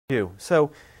do.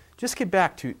 So just get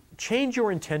back to change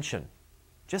your intention.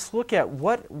 Just look at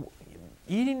what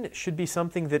eating should be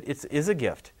something that is a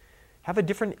gift. Have a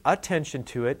different attention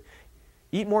to it.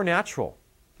 Eat more natural.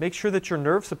 Make sure that your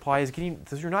nerve supply is getting,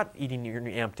 because you're not eating, you're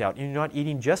amped out. You're not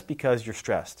eating just because you're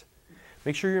stressed.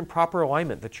 Make sure you're in proper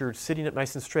alignment, that you're sitting up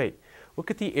nice and straight.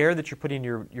 Look at the air that you're putting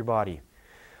in your body.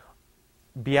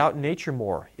 Be out in nature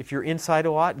more. If you're inside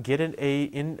a lot, get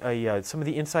some of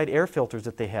the inside air filters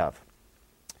that they have.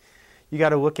 You got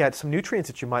to look at some nutrients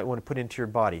that you might want to put into your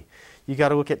body. You got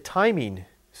to look at timing.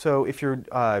 So if you're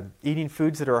eating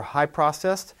foods that are high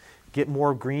processed, get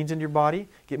more greens in your body,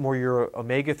 get more your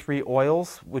omega-3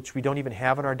 oils, which we don't even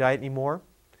have in our diet anymore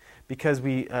because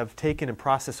we have taken and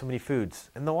processed so many foods.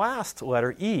 And the last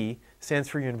letter, E, stands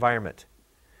for your environment.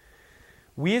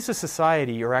 We as a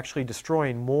society are actually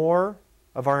destroying more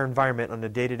of our environment on a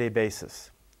day-to-day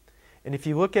basis. And if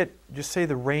you look at, just say,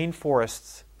 the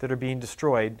rainforests that are being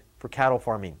destroyed for cattle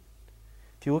farming,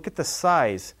 if you look at the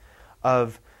size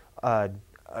of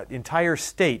entire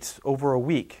states over a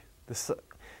week,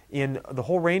 in the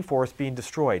whole rainforest being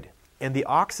destroyed, and the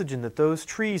oxygen that those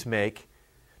trees make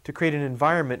to create an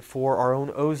environment for our own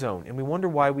ozone. And we wonder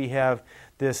why we have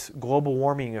this global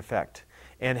warming effect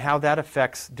and how that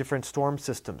affects different storm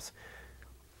systems.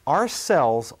 Our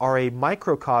cells are a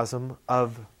microcosm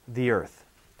of the earth.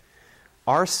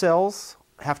 Our cells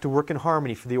have to work in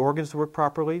harmony for the organs to work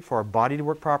properly, for our body to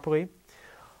work properly.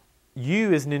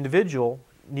 You as an individual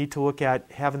need to look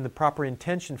at having the proper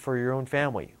intention for your own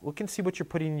family. Look and see what you're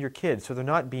putting in your kids so they're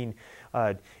not being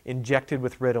injected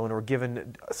with Ritalin or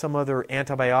given some other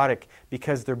antibiotic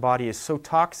because their body is so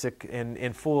toxic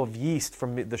and full of yeast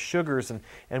from the sugars,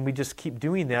 and we just keep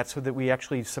doing that so that we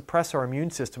actually suppress our immune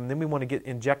system. And then we want to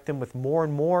inject them with more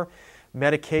and more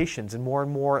medications and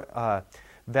more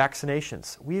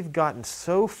vaccinations. We've gotten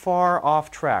so far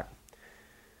off track.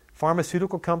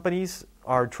 Pharmaceutical companies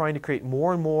are trying to create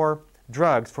more and more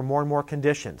drugs for more and more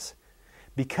conditions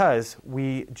because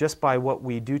we, just by what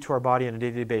we do to our body on a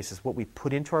day-to-day basis, what we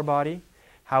put into our body,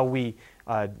 how we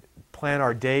plan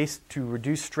our days to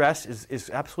reduce stress is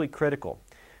absolutely critical.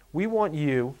 We want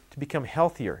you to become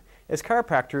healthier. As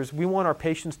chiropractors, we want our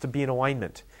patients to be in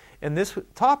alignment. And this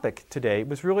topic today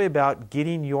was really about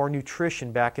getting your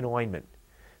nutrition back in alignment.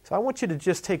 So I want you to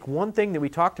just take one thing that we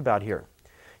talked about here.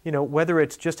 You know, whether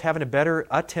it's just having a better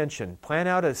attention, plan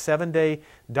out a 7-day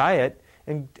diet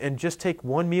and just take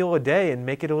one meal a day and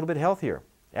make it a little bit healthier.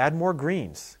 Add more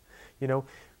greens. You know,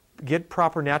 get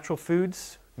proper natural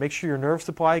foods, make sure your nerve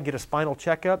supply, get a spinal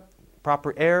checkup,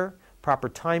 proper air, proper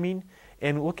timing,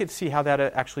 and look and see how that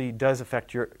actually does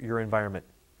affect your environment.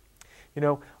 You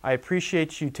know, I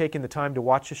appreciate you taking the time to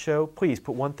watch the show. Please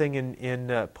put one thing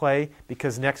in play,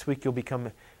 because next week you'll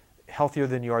become healthier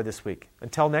than you are this week.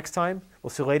 Until next time, we'll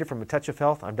see you later from A Touch of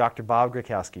Health. I'm Dr. Bob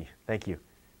Graykowski. Thank you.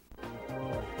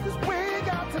 'Cause we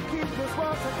got to keep this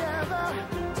world together.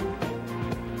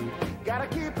 Gotta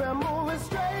keep it moving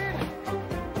straight.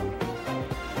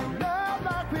 Love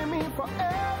like we mean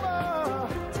forever,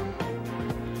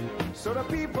 so the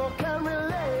people can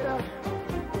relate.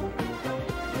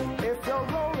 If you're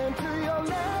rolling to your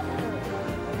left,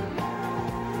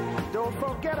 don't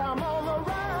forget I'm on the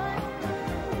right.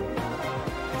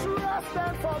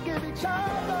 And forgive each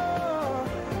other.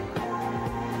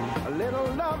 A little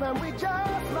love and we just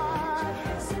right.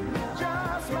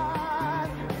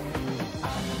 I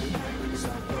do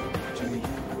something to you,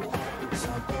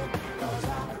 something, 'cause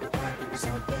I do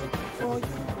something for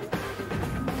you.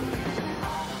 I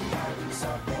do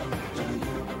something to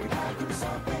you, I do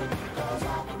something, 'cause I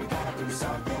do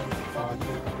something for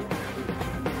you.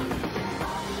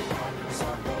 I do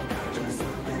something to you,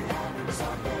 I do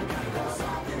something, 'cause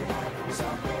I do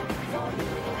something for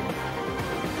you.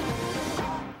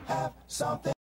 I have something.